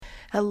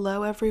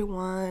Hello,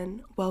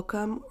 everyone.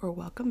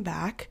 Welcome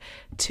back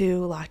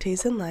to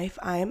Lattes in Life.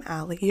 I am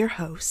Allie, your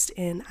host,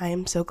 and I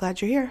am so glad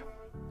you're here.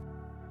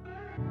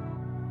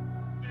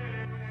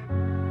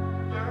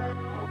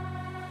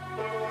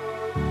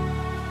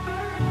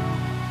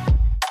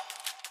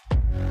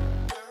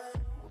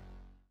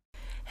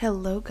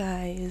 Hello,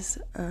 guys.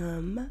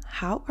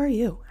 How are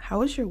you? How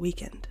was your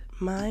weekend?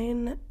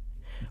 Mine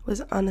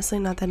was honestly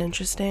not that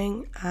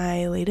interesting.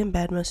 I laid in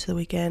bed most of the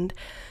weekend,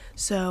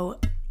 so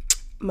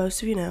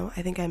most of you know,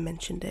 I think I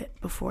mentioned it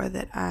before,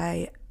 that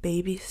I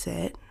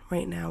babysit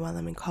right now while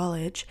I'm in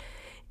college,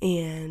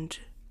 and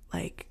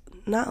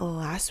not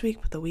last week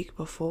but the week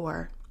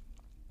before,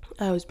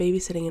 I was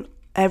babysitting and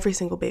every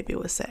single baby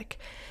was sick,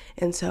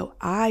 and so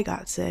I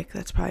got sick.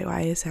 That's probably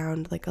why I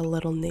sound like a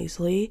little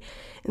nasally,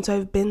 and so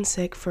I've been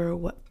sick for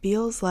what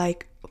feels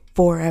like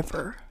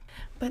forever.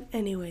 But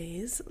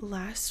anyways,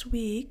 last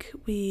week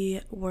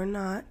we were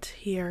not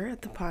here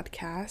at the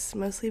podcast,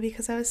 mostly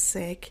because I was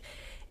sick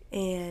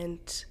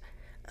and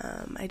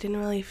I didn't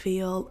really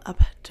feel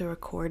up to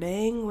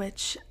recording,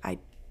 which I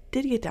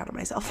did get down on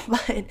myself,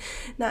 but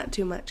not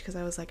too much, because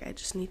I was like, I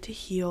just need to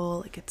heal,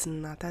 like it's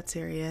not that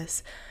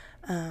serious.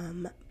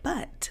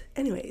 But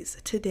anyways,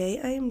 today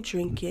I am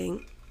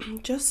drinking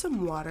just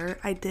some water.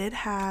 I did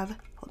have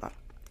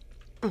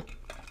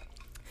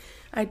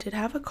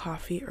a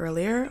coffee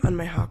earlier on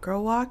my hot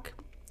girl walk.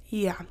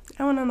 Yeah,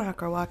 I went on a hot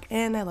girl walk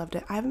and I loved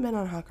it. I haven't been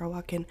on a hot girl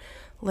walk in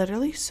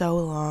literally so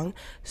long,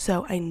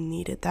 so I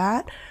needed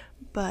that.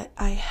 But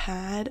I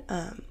had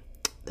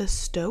the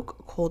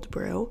Stoke cold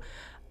brew.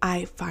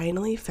 I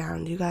finally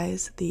found, you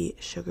guys, the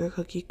sugar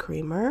cookie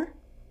creamer.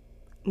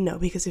 No,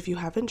 because if you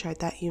haven't tried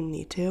that, you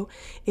need to.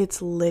 It's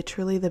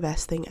literally the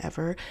best thing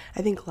ever.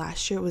 I think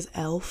last year it was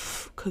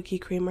Elf cookie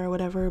creamer or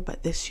whatever,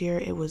 but this year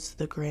it was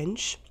the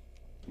Grinch.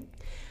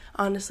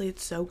 Honestly,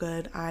 it's so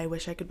good. I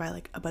wish I could buy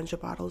like a bunch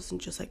of bottles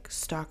and just like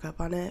stock up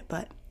on it,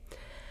 but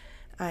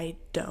I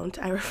don't.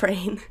 I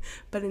refrain.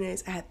 But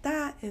anyways, I had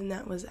that and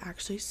that was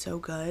actually so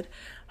good.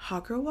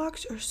 Hot girl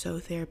walks are so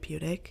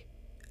therapeutic.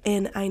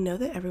 And I know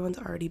that everyone's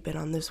already been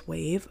on this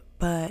wave,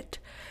 but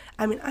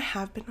I mean, I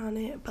have been on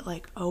it, but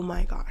like, oh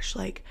my gosh,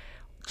 like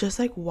just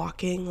like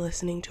walking,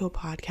 listening to a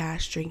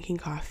podcast, drinking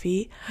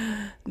coffee,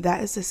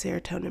 that is the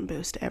serotonin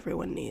boost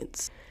everyone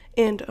needs.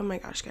 And oh my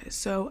gosh, guys,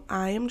 so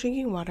I am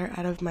drinking water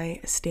out of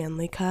my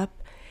Stanley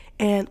cup,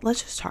 and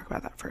let's just talk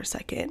about that for a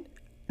second.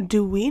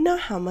 Do we know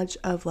how much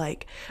of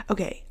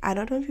okay, I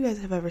don't know if you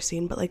guys have ever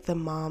seen, but like the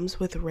moms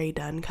with Ray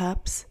Dunn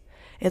cups,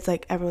 it's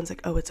like everyone's like,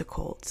 oh, it's a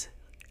Colt.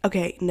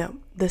 Okay, no,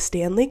 the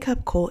Stanley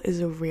Cup Colt is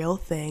a real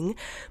thing,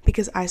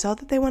 because I saw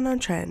that they went on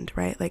trend,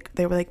 right? Like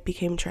they were like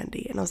became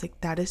trendy, and I was like,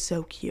 that is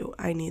so cute.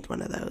 I need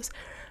one of those.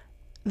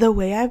 The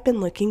way I've been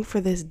looking for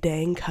this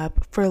dang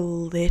cup for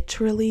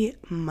literally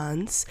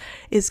months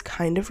is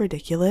kind of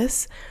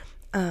ridiculous.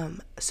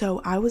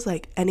 So I was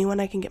like, anyone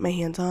I can get my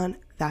hands on,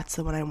 that's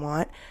the one I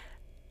want.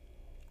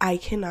 I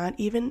cannot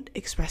even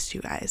express to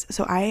you guys.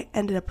 So I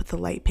ended up with the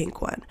light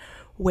pink one,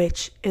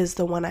 which is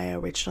the one I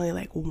originally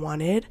like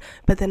wanted,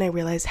 but then I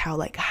realized how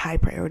like high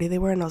priority they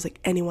were, and I was like,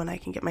 anyone I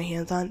can get my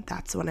hands on,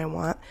 that's the one I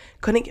want.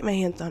 Couldn't get my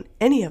hands on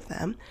any of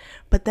them,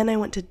 but then I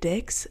went to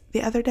Dick's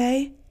the other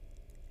day,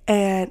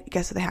 and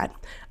guess what they had?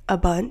 A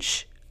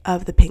bunch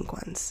of the pink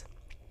ones.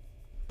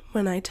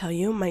 When I tell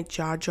you, my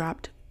jaw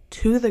dropped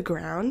to the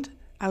ground.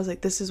 I was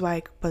like, this is why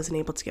I wasn't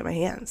able to get my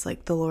hands.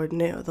 Like the Lord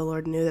knew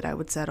that I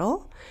would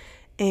settle,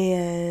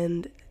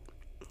 and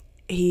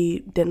he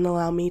didn't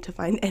allow me to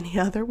find any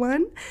other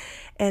one,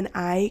 and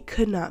I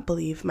could not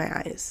believe my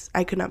eyes.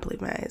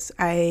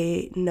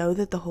 I know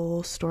that the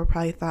whole store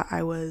probably thought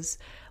I was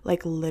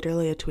like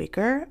literally a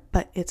tweaker,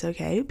 but it's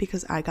okay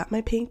because I got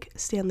my pink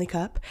Stanley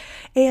Cup,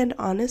 and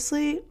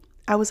honestly,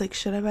 I was like,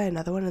 should I buy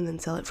another one and then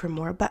sell it for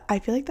more? But I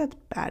feel like that's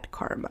bad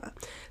karma.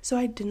 So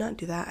I did not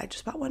do that. I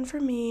just bought one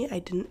for me. I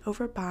didn't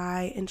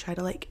overbuy and try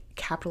to like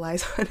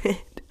capitalize on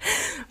it.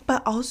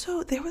 But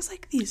also there was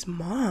like these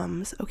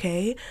moms,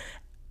 okay?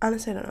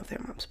 Honestly, I don't know if they're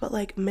moms, but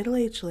like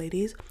middle-aged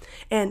ladies,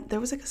 and there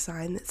was like a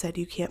sign that said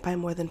you can't buy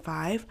more than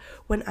 5.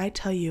 When I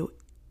tell you,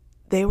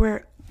 they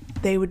would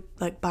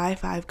like buy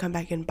 5, come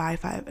back and buy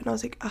 5, and I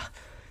was like,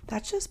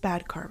 that's just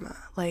bad karma.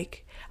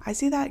 Like I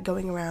see that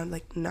going around,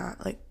 like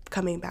not like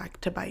coming back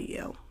to bite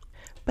you.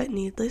 But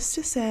needless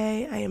to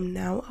say, I am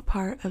now a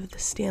part of the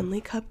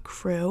Stanley Cup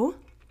crew.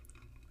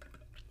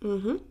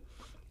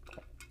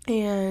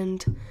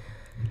 And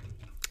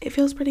it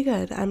feels pretty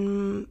good.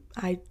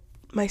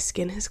 My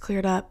skin has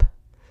cleared up,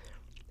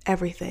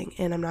 everything,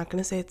 and I'm not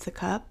gonna say it's the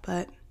cup,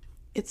 but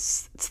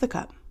it's the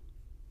cup.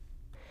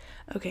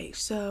 Okay,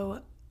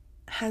 so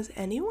has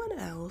anyone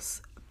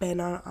else been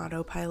on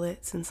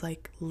autopilot since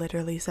like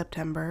literally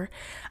September?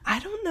 I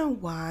don't know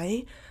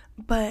why,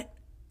 but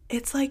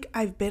it's like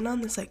I've been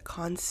on this like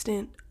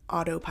constant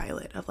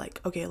autopilot of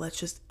like, okay, let's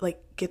just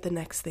like get the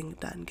next thing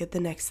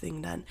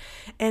done.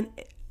 And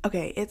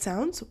okay, it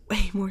sounds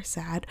way more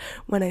sad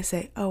when I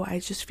say, oh, I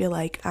just feel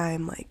like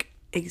I'm like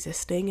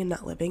existing and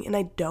not living, and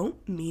I don't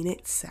mean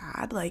it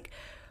sad. Like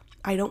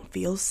I don't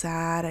feel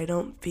sad. I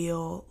don't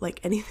feel like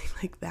anything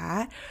like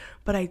that.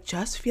 But I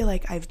just feel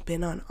like I've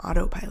been on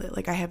autopilot.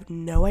 Like I have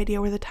no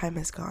idea where the time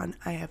has gone.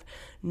 I have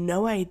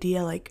no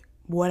idea like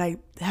what I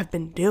have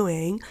been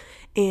doing.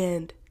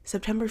 And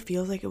September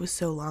feels like it was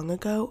so long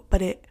ago,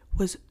 but it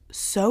was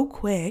so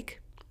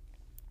quick.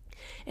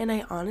 And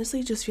I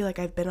honestly just feel like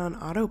I've been on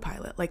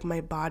autopilot. Like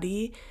my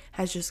body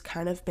has just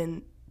kind of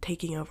been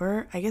taking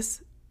over. I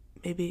guess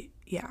maybe,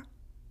 yeah.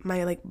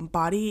 My like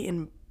body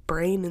and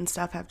brain and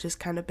stuff have just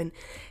kind of been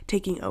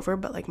taking over,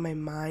 but like my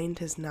mind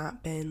has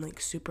not been like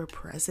super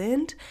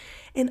present.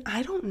 And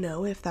I don't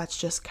know if that's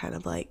just kind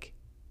of like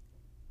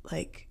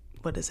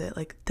what is it,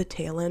 like the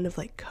tail end of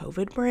like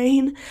COVID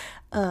brain,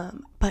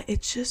 but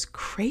it's just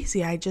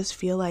crazy. I just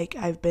feel like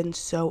I've been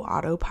so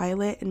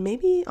autopilot, and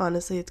maybe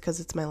honestly it's because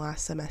it's my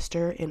last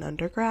semester in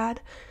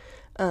undergrad,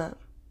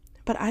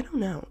 but I don't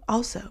know.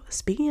 Also,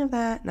 speaking of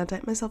that, not to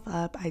hype myself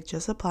up, I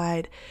just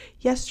applied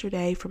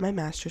yesterday for my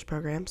master's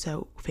program,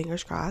 so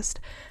fingers crossed.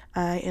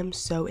 I am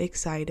so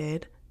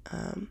excited.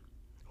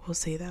 We'll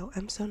see though.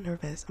 I'm so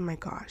nervous. Oh my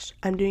gosh.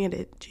 I'm doing it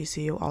at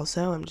GCU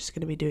also. I'm just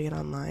going to be doing it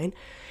online.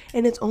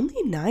 And it's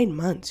only 9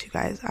 months, you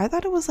guys. I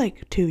thought it was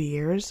like 2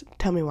 years.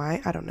 Tell me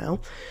why. I don't know.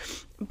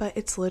 But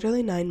it's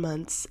literally 9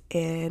 months.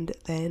 And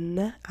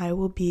then I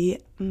will be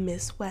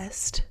Miss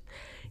West,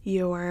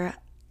 your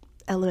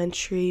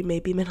elementary,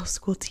 maybe middle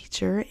school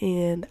teacher.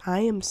 And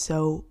I am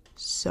so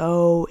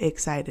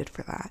excited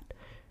for that.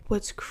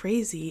 What's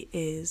crazy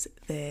is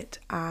that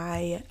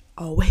I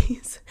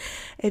always,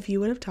 if you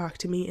would have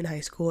talked to me in high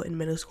school, in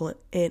middle school,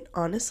 and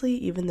honestly,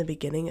 even the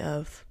beginning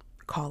of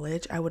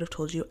college, I would have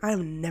told you,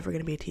 I'm never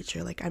going to be a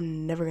teacher. Like,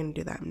 I'm never going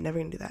to do that. I'm never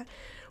going to do that.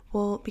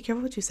 Well, be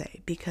careful what you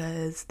say,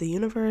 because the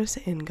universe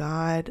and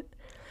God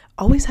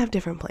always have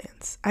different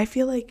plans. I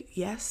feel like,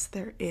 yes,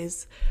 there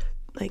is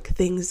like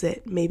things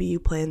that maybe you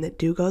plan that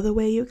do go the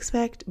way you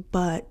expect,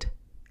 but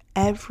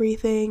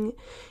everything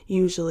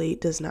usually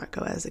does not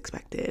go as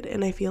expected.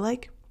 And I feel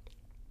like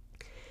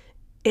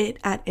it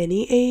at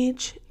any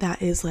age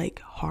that is like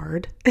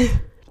hard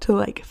to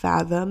like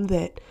fathom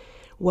that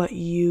what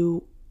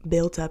you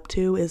built up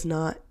to is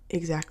not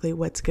exactly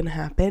what's gonna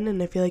happen.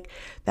 And I feel like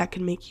that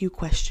can make you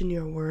question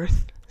your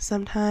worth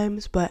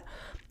sometimes, but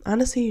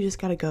honestly you just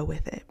gotta go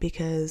with it,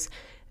 because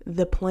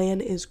the plan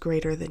is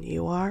greater than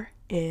you are.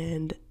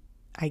 And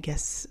I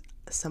guess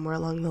somewhere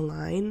along the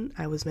line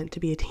I was meant to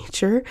be a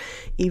teacher,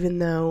 even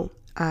though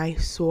I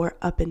swore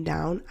up and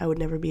down I would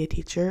never be a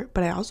teacher,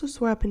 but I also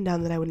swore up and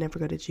down that I would never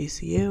go to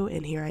GCU,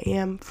 and here I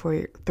am for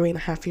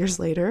 3.5 years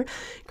later,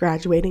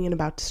 graduating and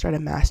about to start a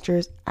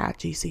master's at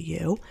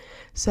GCU.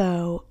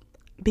 So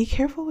be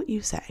careful what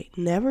you say.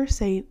 Never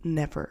say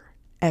never,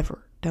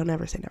 ever. Don't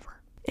ever say never.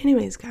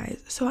 Anyways,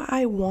 guys, so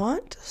I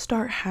want to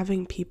start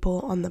having people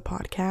on the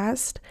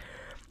podcast.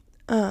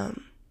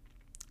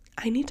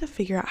 I need to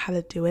figure out how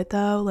to do it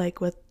though,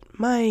 like with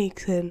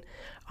mics and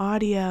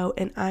audio,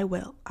 and I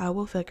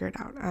will figure it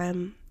out.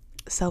 I'm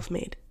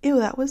self-made. Ew,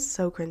 that was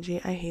so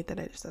cringy. I hate that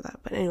I just said that.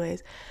 But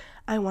anyways,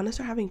 I want to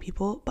start having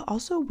people, but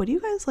also, what do you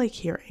guys like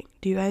hearing?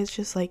 Do you guys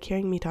just like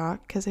hearing me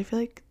talk? Because I feel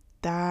like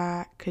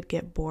that could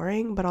get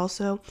boring, but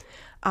also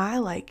I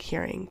like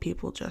hearing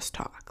people just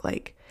talk,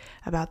 like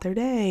about their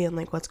day and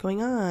like what's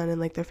going on and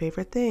like their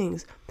favorite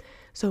things.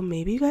 So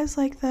maybe you guys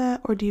like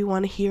that, or do you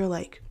want to hear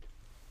like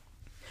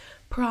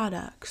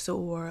products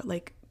or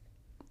like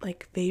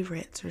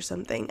favorites or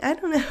something? I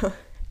don't know.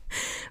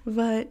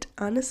 But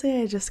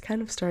honestly, I just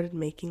kind of started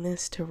making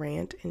this to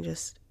rant and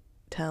just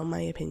tell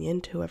my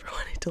opinion to whoever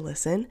wanted to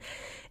listen.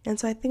 And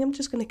so I think I'm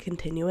just going to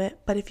continue it.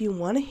 But if you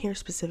want to hear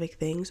specific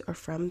things or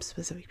from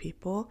specific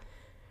people,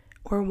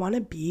 or want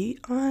to be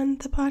on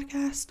the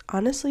podcast,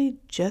 honestly,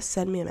 just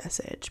send me a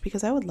message,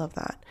 because I would love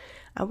that.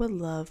 I would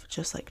love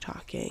just like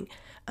talking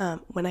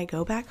when I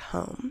go back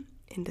home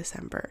in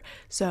December.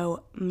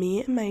 So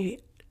me and my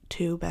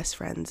 2 best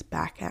friends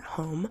back at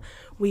home,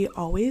 we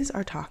always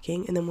are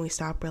talking, and then when we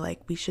stop, we're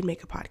like, we should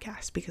make a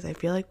podcast, because I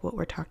feel like what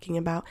we're talking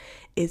about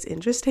is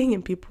interesting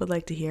and people would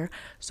like to hear.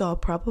 So I'll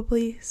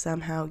probably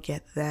somehow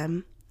get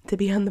them to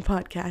be on the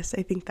podcast.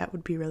 I think that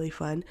would be really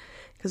fun,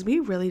 because we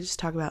really just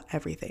talk about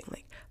everything,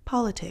 like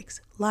politics,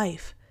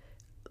 life,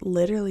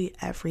 literally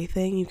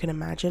everything you can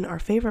imagine, our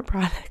favorite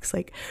products,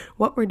 like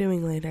what we're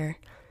doing later,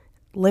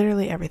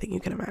 literally everything you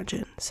can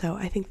imagine. So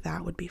I think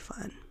that would be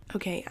fun.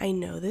 Okay, I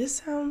know this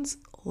sounds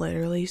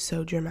literally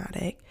so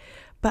dramatic,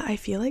 but I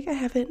feel like I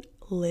haven't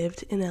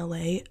lived in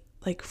LA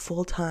like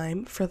full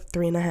time for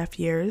 3.5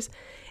 years.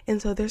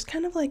 And so there's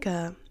kind of like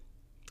I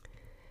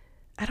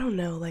don't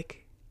know,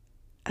 like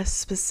a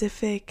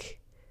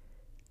specific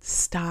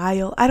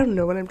style. I don't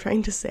know what I'm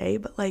trying to say,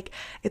 but like,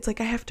 it's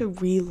like I have to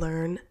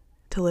relearn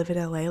to live in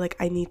LA. Like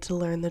I need to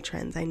learn the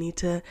trends. I need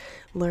to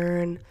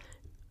learn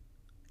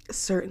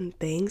certain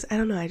things. I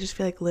don't know. I just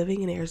feel like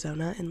living in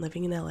Arizona and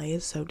living in LA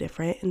is so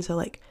different. And so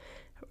like,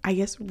 I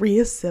guess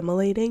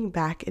reassimilating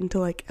back into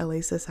like LA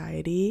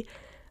society,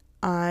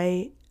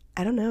 I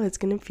don't know, it's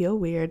gonna feel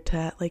weird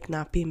to like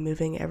not be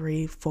moving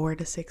every 4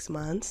 to 6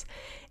 months.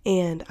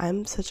 And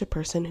I'm such a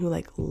person who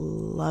like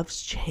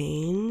loves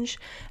change.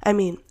 I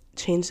mean,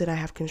 change that I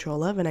have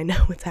control of and I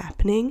know what's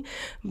happening.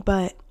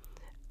 But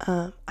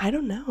I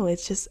don't know.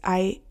 It's just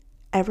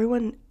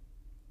everyone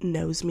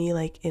knows me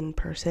like in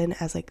person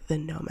as like the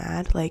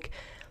nomad. Like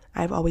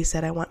I've always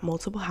said I want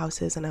multiple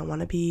houses and I want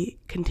to be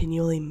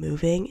continually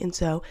moving, and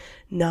so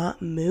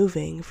not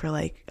moving for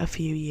like a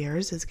few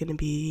years is going to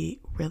be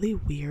really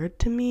weird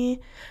to me.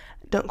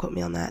 Don't quote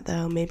me on that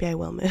though. Maybe I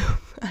will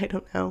move. I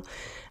don't know.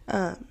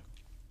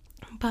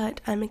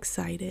 But I'm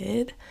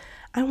excited.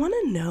 I want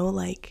to know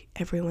like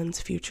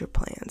everyone's future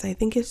plans. I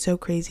think it's so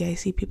crazy. I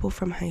see people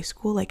from high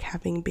school like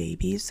having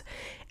babies,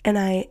 and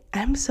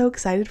I'm so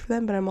excited for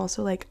them, but I'm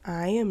also like,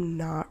 I am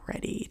not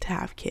ready to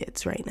have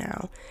kids right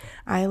now.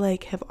 I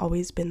like have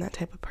always been that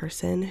type of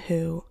person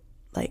who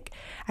like,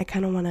 I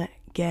kind of want to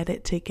get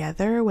it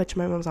together, which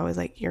my mom's always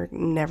like, you're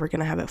never going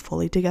to have it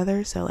fully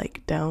together. So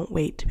like, don't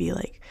wait to be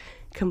like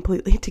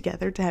completely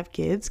together to have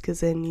kids, because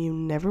then you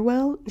never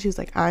will. She was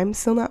like, I'm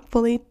still not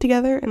fully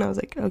together. And I was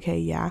like, okay,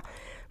 yeah,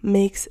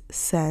 makes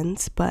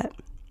sense. But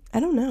I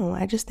don't know.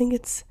 I just think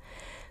it's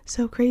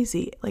so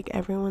crazy. Like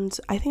I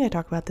think I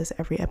talk about this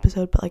every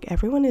episode, but like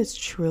everyone is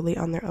truly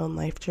on their own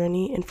life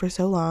journey. And for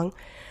so long,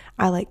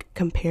 I like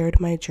compared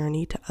my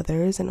journey to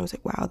others and I was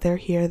like, wow, they're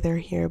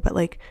here. But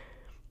like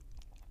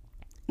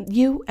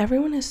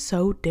everyone is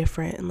so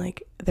different, and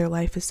like their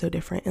life is so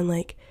different, and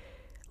like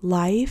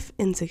life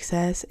and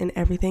success and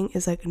everything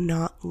is like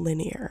not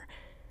linear.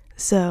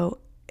 So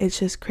it's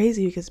just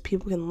crazy because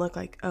people can look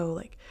like, oh,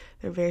 like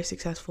they're very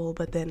successful,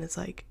 but then it's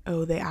like,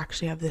 oh, they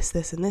actually have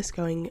this and this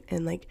going.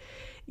 And like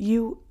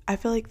I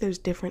feel like there's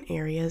different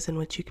areas in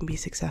which you can be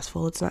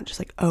successful. It's not just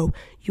like, oh,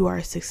 you are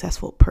a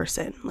successful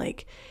person.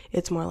 Like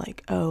it's more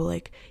like, oh,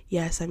 like,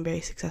 yes, I'm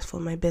very successful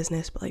in my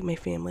business, but like my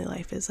family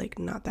life is like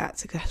not that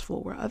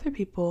successful. Where other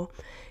people,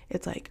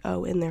 it's like,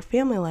 oh, in their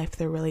family life,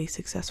 they're really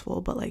successful,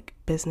 but like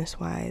business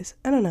wise,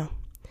 I don't know.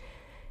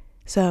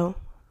 So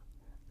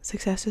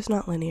success is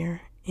not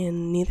linear,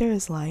 and neither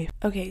is life.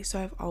 Okay, so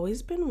I've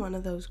always been one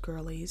of those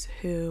girlies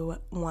who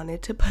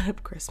wanted to put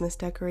up Christmas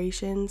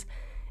decorations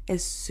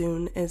as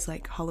soon as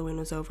like Halloween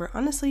was over,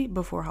 honestly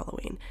before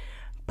Halloween.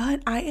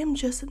 But I am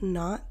just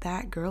not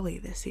that girly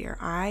this year.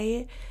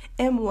 I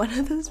am one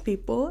of those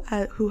people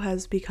who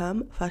has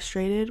become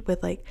frustrated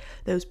with like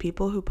those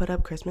people who put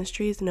up Christmas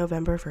trees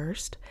November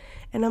 1st.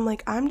 And I'm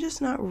like, I'm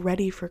just not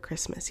ready for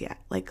Christmas yet.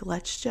 Like,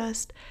 let's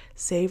just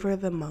savor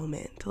the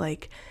moment.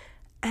 Like,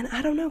 and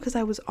I don't know, because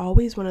I was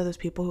always one of those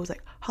people who was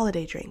like,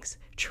 holiday drinks,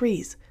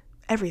 trees,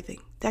 everything,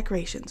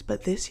 decorations.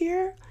 But this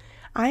year,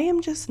 I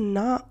am just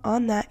not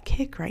on that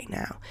kick right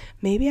now.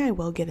 Maybe I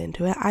will get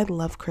into it. I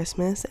love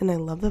Christmas and I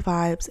love the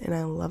vibes and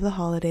I love the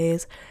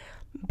holidays.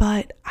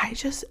 But I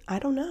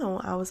don't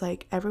know. I was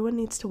like, everyone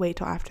needs to wait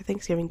till after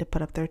Thanksgiving to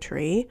put up their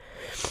tree.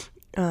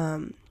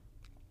 And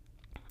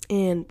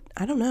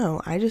I don't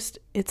know.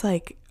 It's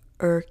like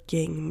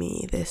irking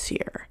me this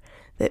year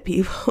that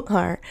people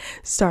are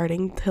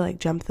starting to like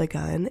jump the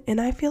gun.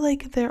 And I feel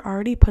like they're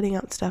already putting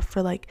out stuff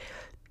for like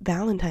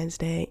Valentine's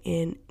Day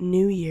and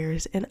New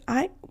Year's, and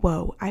I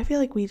feel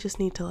like we just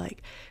need to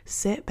like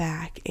sit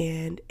back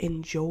and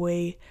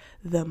enjoy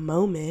the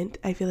moment.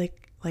 I feel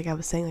like I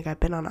was saying, like I've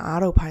been on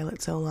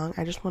autopilot so long.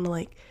 I just want to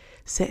like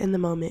sit in the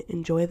moment,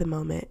 enjoy the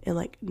moment, and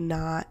like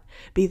not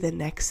be the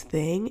next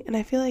thing. And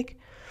I feel like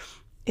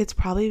it's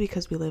probably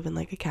because we live in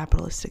like a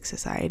capitalistic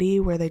society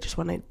where they just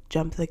want to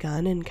jump the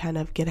gun and kind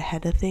of get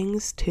ahead of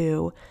things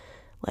to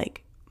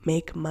like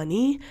make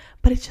money.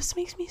 But it just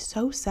makes me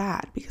so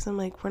sad because I'm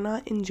like, we're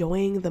not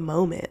enjoying the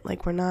moment.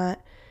 Like we're not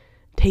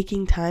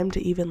taking time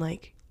to even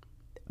like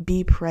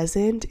be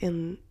present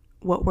in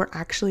what we're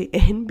actually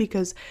in,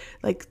 because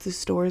like the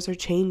stores are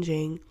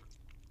changing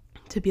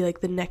to be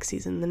like the next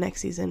season,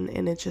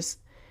 and it's just,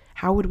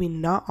 how would we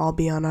not all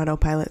be on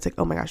autopilot? It's like,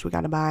 oh my gosh, we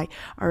gotta buy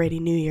already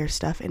New Year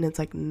stuff, and it's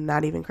like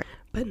not even crazy.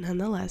 But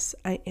nonetheless,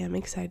 I am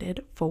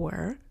excited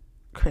for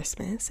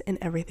Christmas and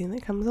everything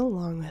that comes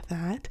along with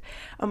that.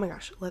 Oh my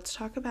gosh, let's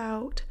talk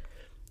about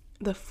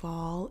the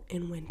fall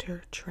and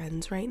winter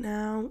trends right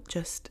now,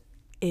 just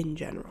in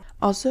general.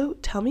 Also,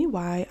 tell me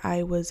why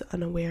I was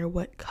unaware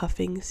what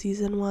cuffing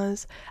season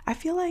was. I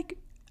feel like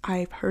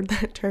I've heard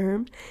that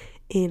term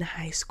in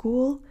high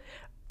school,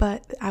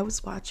 but I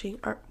was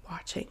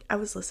I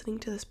was listening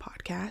to this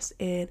podcast,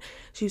 and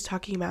she was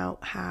talking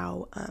about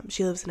how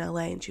she lives in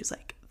LA, and she was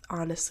like,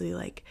 honestly,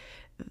 like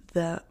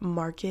the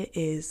market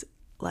is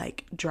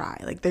like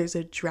dry, like there's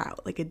a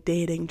drought, like a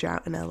dating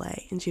drought in LA.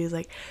 And she was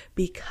like,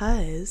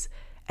 because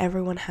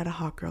everyone had a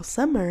hot girl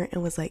summer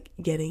and was like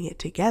getting it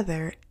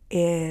together,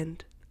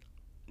 and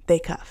they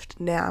cuffed.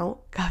 Now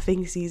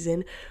cuffing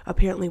season,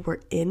 apparently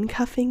we're in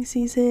cuffing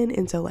season,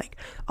 and so like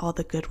all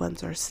the good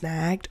ones are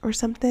snagged or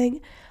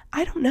something.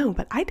 I don't know,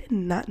 but I did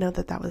not know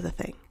that was a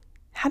thing.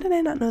 How did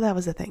I not know that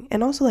was a thing?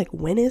 And also, like,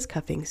 when is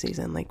cuffing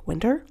season? Like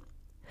winter?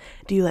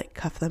 Do you like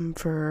cuff them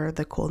for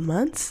the cold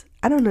months?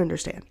 I don't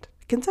understand.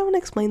 Can someone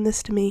explain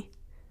this to me?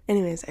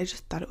 Anyways, I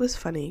just thought it was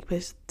funny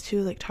because she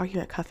was like talking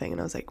about cuffing,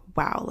 and I was like,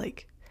 wow,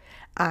 like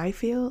I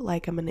feel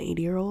like I'm an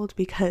 80-year-old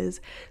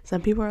because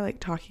some people are like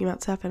talking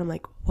about stuff and I'm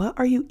like, what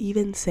are you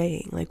even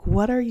saying? Like,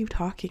 what are you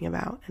talking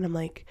about? And I'm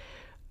like,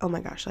 oh my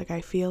gosh, like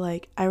I feel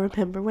like I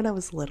remember when I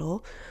was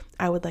little,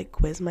 I would like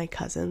quiz my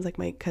cousins,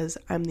 like cause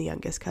I'm the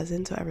youngest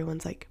cousin, so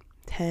everyone's like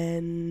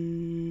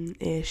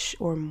 10-ish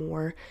or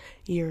more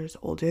years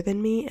older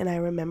than me. And I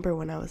remember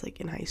when I was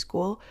like in high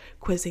school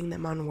quizzing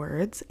them on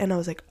words, and I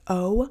was like,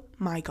 oh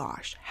my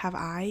gosh, have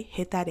I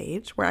hit that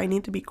age where I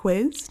need to be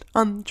quizzed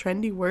on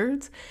trendy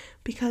words?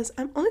 Because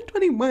I'm only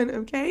 21,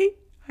 okay?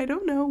 I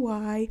don't know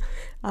why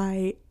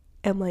I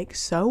am like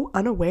so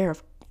unaware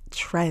of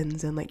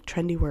trends and like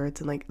trendy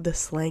words and like the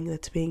slang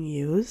that's being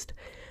used.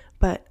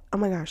 But oh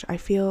my gosh, I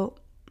feel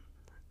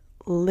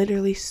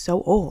literally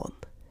so old.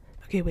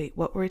 Okay, wait,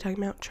 what were we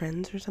talking about?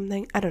 Trends or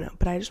something? I don't know,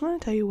 but I just want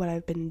to tell you what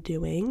I've been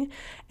doing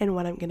and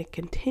what I'm going to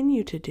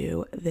continue to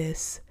do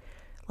this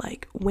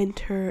like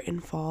winter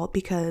and fall,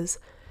 because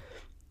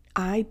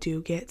I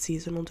do get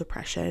seasonal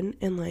depression,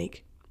 and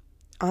like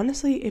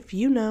honestly, if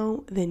you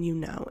know, then you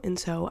know. And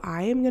so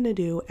I am going to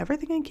do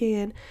everything I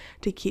can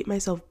to keep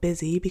myself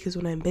busy, because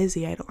when I'm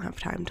busy, I don't have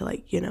time to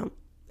like,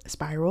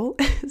 spiral.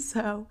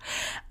 So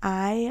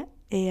I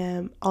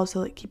am also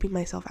like keeping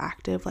myself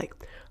active, like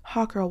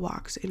hot girl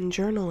walks and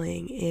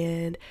journaling.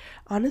 And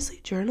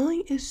honestly,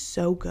 journaling is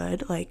so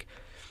good. Like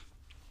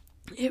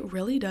it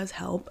really does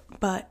help,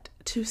 but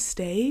to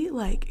stay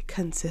like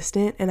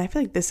consistent, and I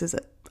feel like this is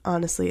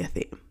honestly a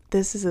theme.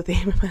 This is a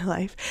theme in my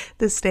life,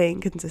 the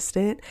staying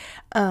consistent.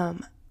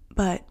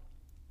 But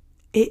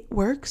it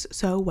works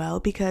so well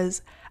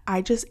because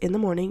I just in the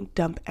morning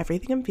dump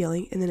everything I'm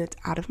feeling, and then it's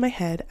out of my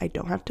head. I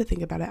don't have to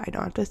think about it. I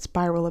don't have to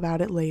spiral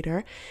about it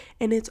later.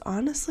 And it's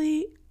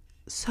honestly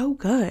so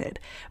good.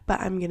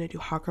 But I'm going to do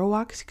hot girl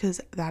walks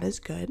because that is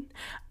good.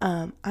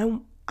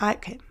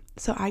 Okay.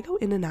 So I go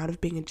in and out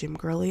of being a gym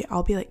girly.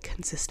 I'll be like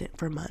consistent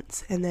for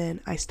months, and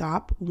then I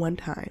stop one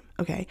time.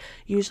 Okay.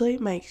 Usually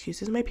my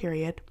excuse is my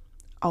period,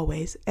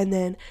 always. And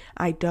then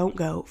I don't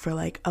go for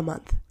like a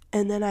month.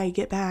 And then I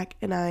get back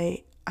and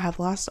I have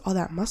lost all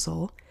that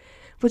muscle,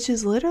 which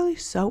is literally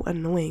so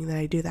annoying that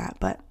I do that.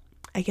 But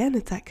again,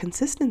 it's that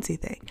consistency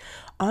thing.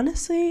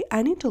 Honestly,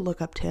 I need to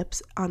look up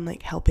tips on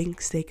like helping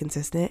stay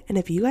consistent. And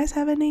if you guys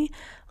have any,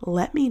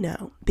 let me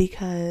know,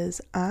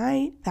 because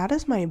that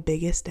is my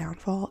biggest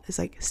downfall, is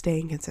like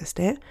staying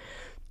consistent.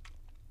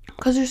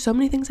 Because there's so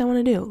many things I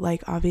want to do.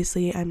 Like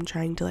obviously I'm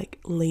trying to like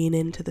lean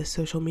into the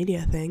social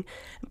media thing,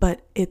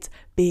 but it's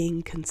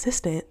being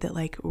consistent that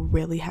like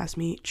really has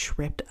me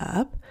tripped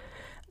up.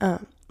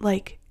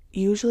 Like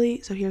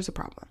usually, so here's the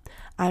problem.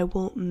 I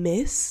will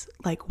miss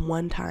like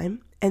one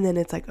time and then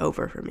it's like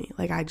over for me.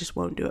 Like I just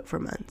won't do it for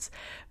months.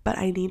 But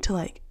I need to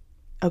like,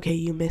 okay,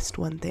 you missed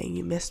one thing,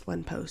 you missed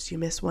one post, you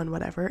missed one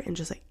whatever, and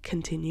just like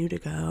continue to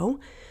go.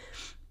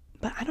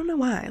 But I don't know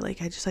why.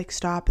 Like I just like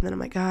stop and then I'm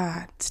like,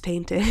 it's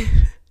tainted.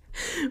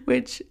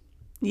 Which,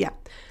 yeah.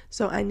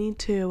 So I need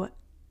to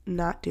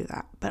not do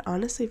that. But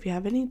honestly, if you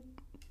have any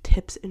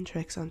tips and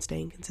tricks on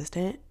staying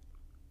consistent,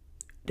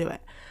 do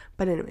it.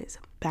 But anyways,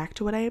 back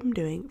to what I am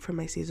doing for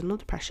my seasonal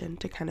depression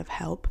to kind of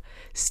help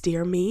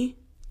steer me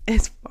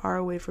as far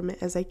away from it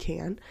as I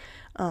can.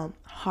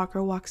 Hot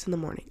girl walks in the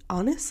morning.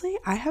 Honestly,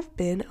 I have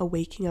been a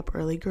waking up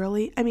early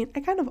girly. I mean, I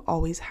kind of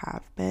always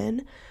have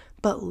been,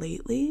 but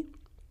lately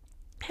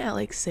at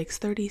like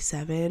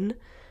 6:37,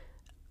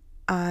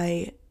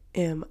 I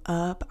am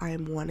up,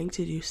 I'm wanting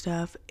to do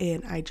stuff,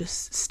 and I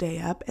just stay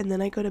up, and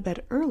then I go to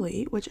bed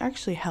early, which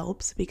actually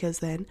helps because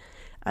then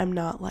I'm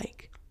not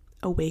like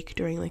awake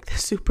during like the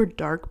super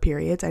dark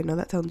periods. I know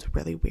that sounds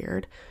really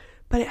weird,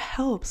 but it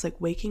helps, like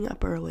waking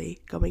up early,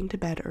 going to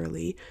bed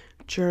early,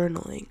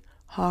 journaling,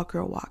 hot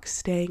girl walks,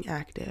 staying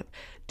active,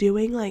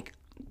 doing like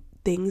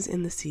things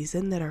in the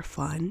season that are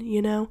fun,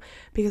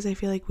 because I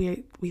feel like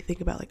we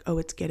think about like, oh,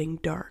 it's getting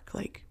dark,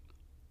 like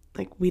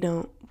we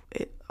don't,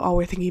 all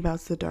we're thinking about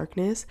is the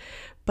darkness.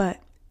 But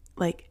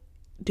like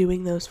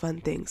doing those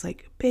fun things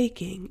like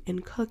baking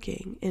and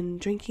cooking and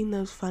drinking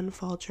those fun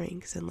fall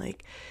drinks and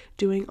like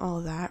doing all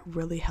of that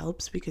really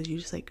helps, because you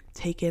just like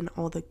take in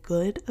all the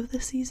good of the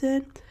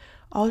season.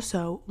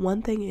 Also,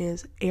 one thing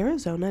is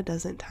Arizona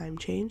doesn't time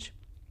change,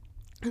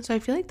 and so I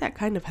feel like that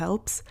kind of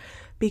helps,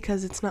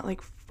 because it's not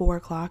like 4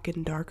 o'clock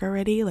and dark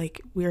already.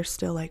 Like we're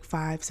still like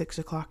 5-6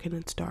 o'clock and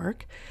it's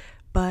dark.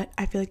 But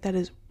I feel like that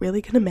is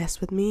really going to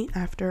mess with me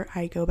after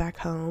I go back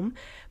home,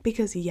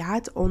 because yeah,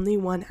 it's only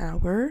 1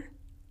 hour,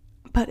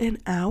 but an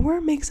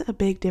hour makes a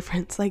big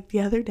difference. Like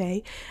the other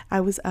day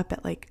I was up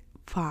at like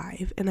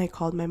 5 and I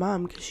called my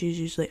mom, because she's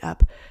usually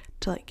up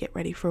to like get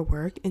ready for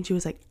work, and she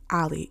was like,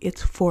 Allie,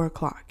 it's 4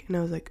 o'clock. And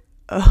I was like,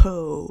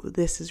 oh,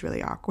 this is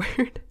really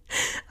awkward.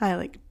 I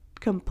like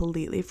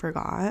completely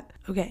forgot.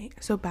 Okay,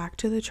 so back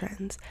to the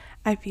trends.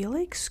 I feel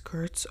like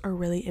skirts are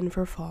really in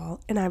for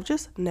fall, and I've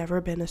just never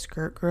been a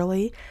skirt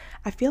girly.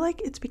 I feel like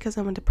it's because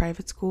I went to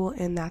private school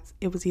and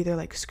it was either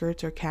like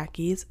skirts or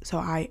khakis, so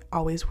I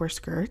always wore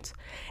skirts.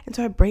 And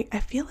so I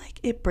feel like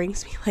it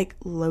brings me like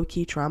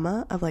low-key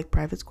trauma of like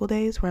private school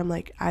days where I'm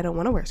like, I don't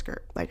want to wear a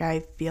skirt. Like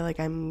I feel like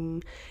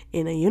I'm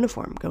in a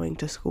uniform going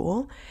to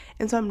school,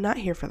 and so I'm not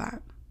here for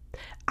that.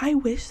 I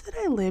wish that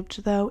I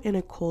lived though in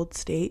a cold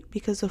state,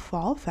 because the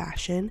fall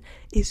fashion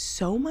is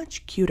so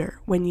much cuter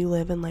when you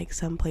live in like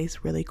someplace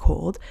really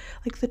cold.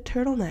 Like the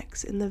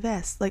turtlenecks and the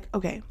vests. Like,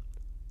 okay,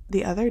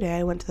 the other day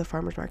I went to the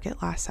farmer's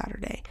market last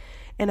Saturday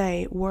and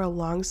I wore a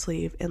long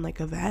sleeve and like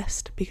a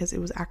vest because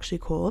it was actually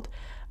cold.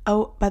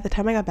 Oh, by the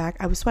time I got back,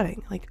 I was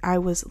sweating. Like I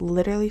was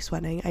literally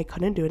sweating. I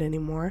couldn't do it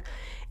anymore.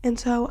 And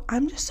so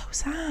I'm just so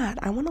sad.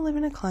 I want to live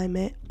in a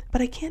climate,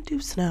 but I can't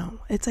do snow.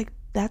 It's like,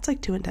 that's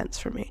like too intense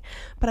for me.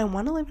 But I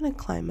want to live in a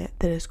climate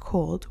that is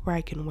cold where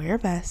I can wear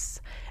vests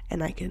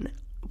and I can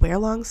wear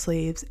long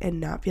sleeves and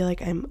not feel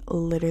like I'm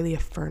literally a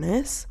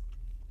furnace.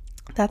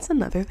 That's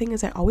another thing,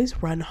 is I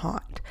always run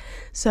hot.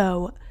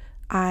 So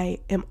I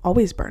am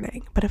always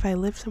burning. But if I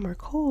live somewhere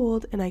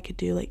cold and I could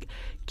do like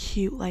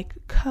cute like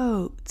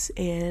coats,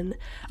 and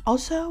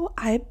also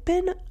I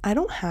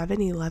don't have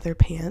any leather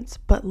pants,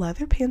 but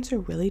leather pants are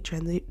really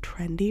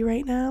trendy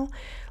right now,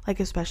 like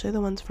especially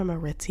the ones from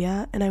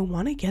Aritzia, and I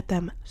want to get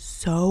them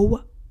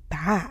so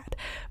bad.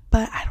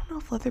 But I don't know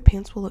if leather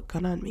pants will look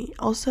good on me.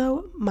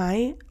 Also,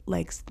 my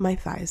legs, my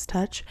thighs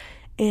touch,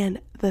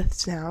 and the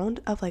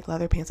sound of like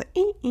leather pants,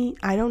 like,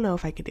 I don't know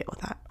if I could deal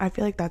with that. I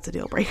feel like that's a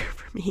deal breaker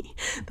for me.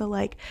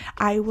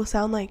 I will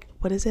sound like,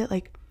 what is it?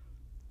 Like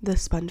the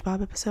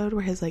SpongeBob episode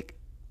where his like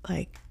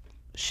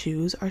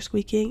shoes are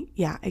squeaking.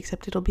 Yeah,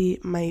 except it'll be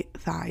my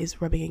thighs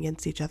rubbing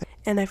against each other.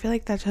 And I feel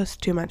like that's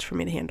just too much for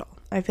me to handle.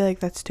 I feel like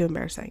that's too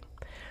embarrassing.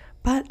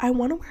 But I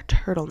want to wear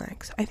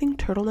turtlenecks. I think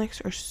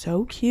turtlenecks are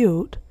so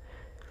cute.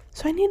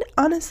 So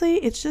honestly,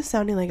 it's just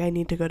sounding like I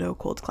need to go to a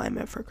cold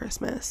climate for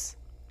Christmas.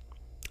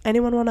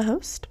 Anyone want to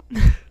host?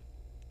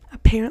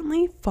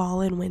 Apparently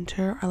fall and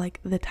winter are like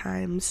the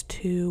times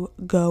to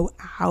go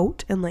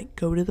out and like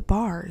go to the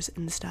bars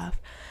and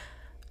stuff.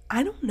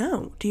 I don't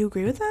know. Do you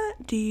agree with that?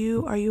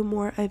 Are you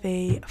more of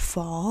a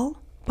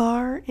fall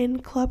bar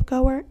and club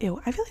goer?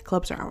 Ew, I feel like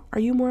clubs are out. Are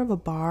you more of a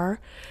bar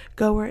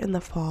goer in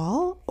the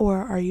fall, or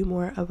are you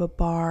more of a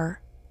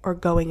bar or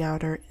going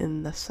outer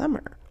in the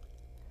summer?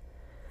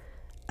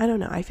 I don't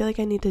know. I feel like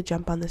I need to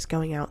jump on this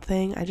going out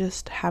thing. I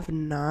just have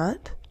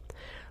not.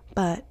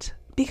 But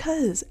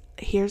because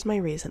here's my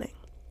reasoning.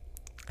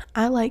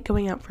 I like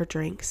going out for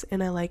drinks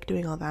and I like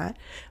doing all that.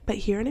 But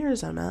here in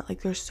Arizona,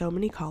 like there's so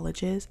many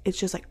colleges. It's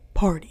just like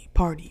party,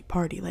 party,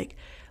 party. Like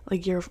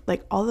you're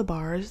like all the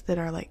bars that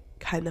are like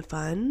kind of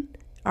fun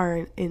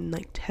are in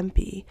like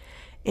Tempe,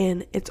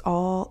 and it's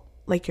all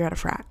like you're at a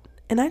frat.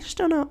 And I just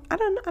don't know. I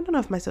don't know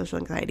if my social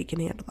anxiety can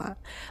handle that.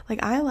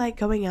 Like I like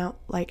going out,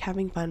 like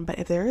having fun, but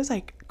if there is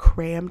like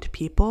crammed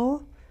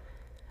people,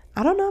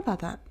 I don't know about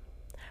that.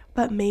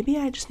 But maybe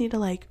I just need to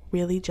like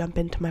really jump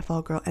into my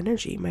fall girl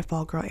energy, my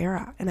fall girl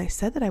era. And I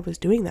said that I was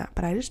doing that,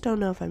 but I just don't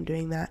know if I'm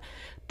doing that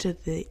to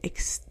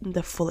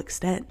the full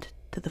extent,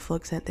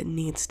 that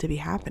needs to be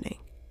happening.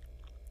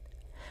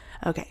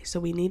 Okay,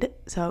 so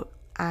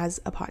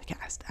as a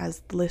podcast,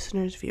 as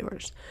listeners,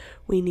 viewers,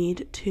 we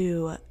need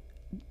to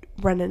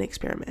run an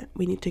experiment.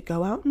 We need to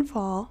go out in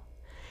fall,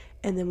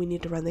 and then we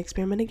need to run the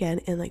experiment again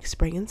in like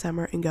spring and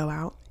summer and go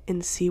out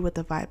and see what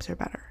the vibes are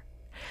better.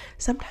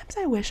 Sometimes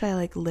I wish I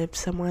like lived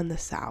somewhere in the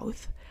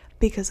South,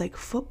 because like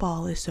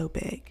football is so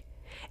big,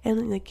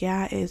 and like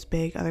yeah, it is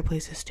big other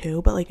places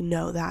too, but like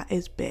no, that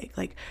is big.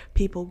 Like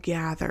people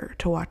gather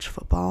to watch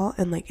football,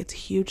 and like it's a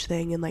huge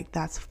thing, and like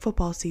that's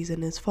football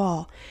season is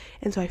fall.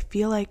 And so I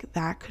feel like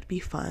that could be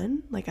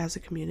fun, like as a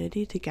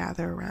community to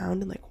gather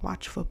around and like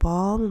watch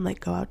football and like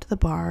go out to the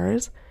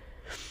bars.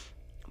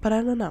 But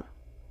I don't know,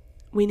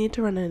 we need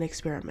to run an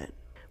experiment.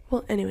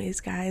 Well,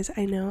 anyways, guys,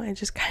 I know I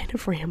just kind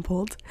of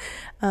rambled,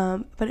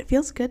 but it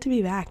feels good to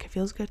be back. It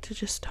feels good to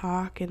just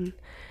talk and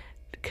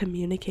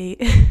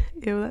communicate.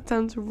 Ew, that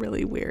sounds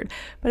really weird,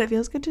 but it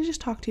feels good to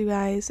just talk to you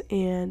guys,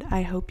 and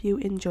I hope you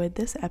enjoyed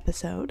this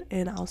episode,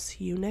 and I'll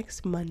see you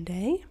next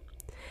Monday,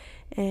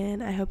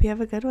 and I hope you have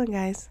a good one,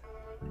 guys.